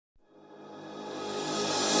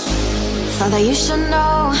that you should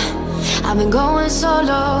know, I've been going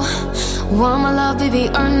solo. Want my love, baby,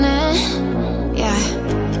 earn it. Yeah,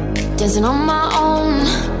 dancing on my own,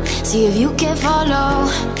 see if you can follow.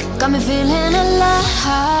 Got me feeling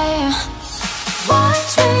alive.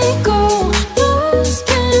 Watch me go, lose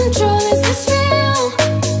control. Is this real?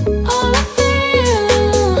 All I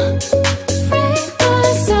feel, break the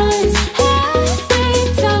signs. Every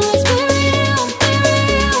time, let's be real, be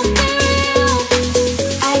real, be real.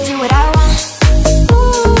 I do what I want.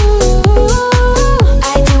 Ooh,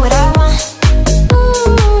 I do what I want. Ooh,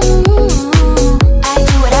 I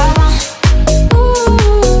do what I want. Ooh,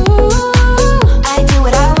 I do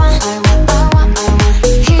what I want. I want.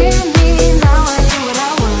 Hear me now, I do what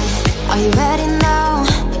I want. Are you ready now?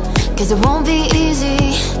 'Cause it won't be easy.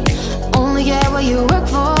 Only get what you work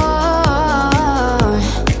for.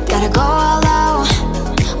 Gotta go all out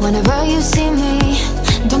whenever you see me.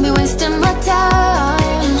 Don't be wasting my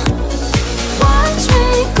time. Watch me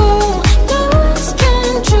go, lose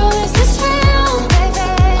control. Is this real?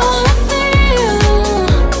 All I feel,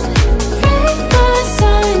 break the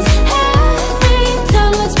signs. Every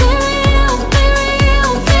time, let's be real, be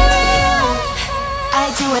real, be real. I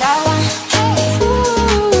do what I want.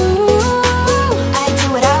 Ooh, I do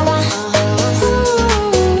what I want. Ooh,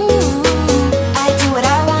 I do what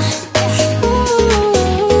I want. Ooh,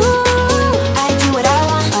 I do what I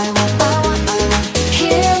want. I want.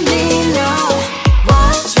 Hear me now.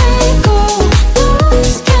 Watch me go,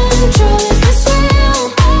 lose control. Is this real?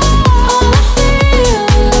 All I feel,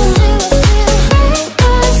 break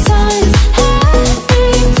the signs.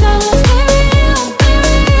 Every time, let's be real, be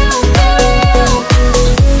real, be real.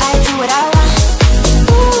 I do what I want.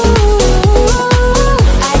 Ooh,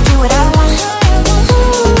 I do what I want.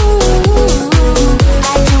 Ooh,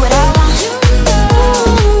 I do what I want. Ooh,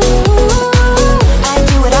 I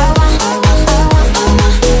do what I want. I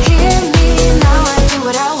want. Hear me now, I do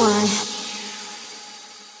what I want.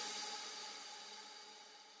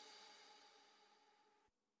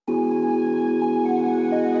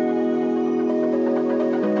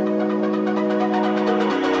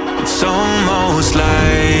 It's almost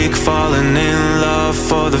like falling in love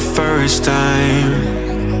for the first time,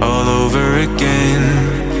 all over again.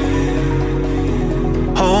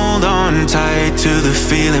 Hold on tight to the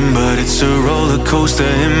feeling, but it's a roller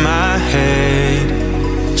coaster in my head.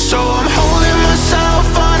 So I'm holding myself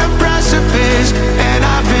on a precipice, and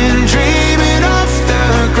I've been dreaming off the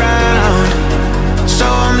ground. So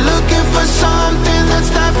I'm looking for something that's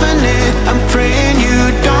definite. I'm praying you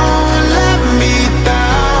don't let me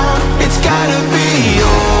down. It's gotta be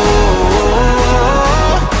all.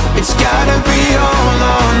 It's gotta be all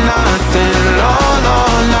or nothing. All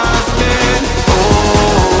or nothing. Oh,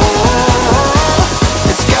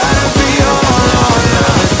 it's gotta be all or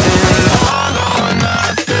nothing. All or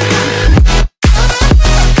nothing.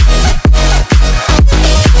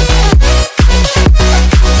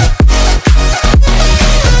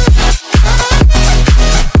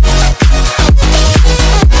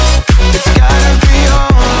 It's gotta be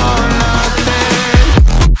all or nothing.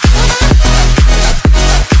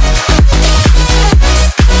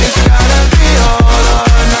 It's gotta be all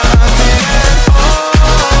or nothing. Oh,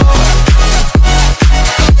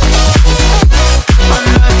 or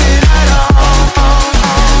nothing at all.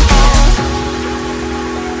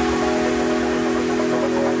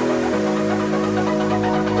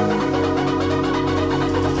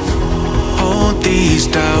 Hold these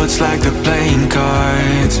doubts like they're playing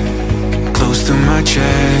cards, close to my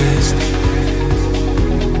chest.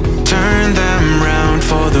 Turn them round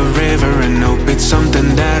for the river and hope it's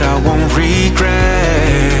something that I won't regret.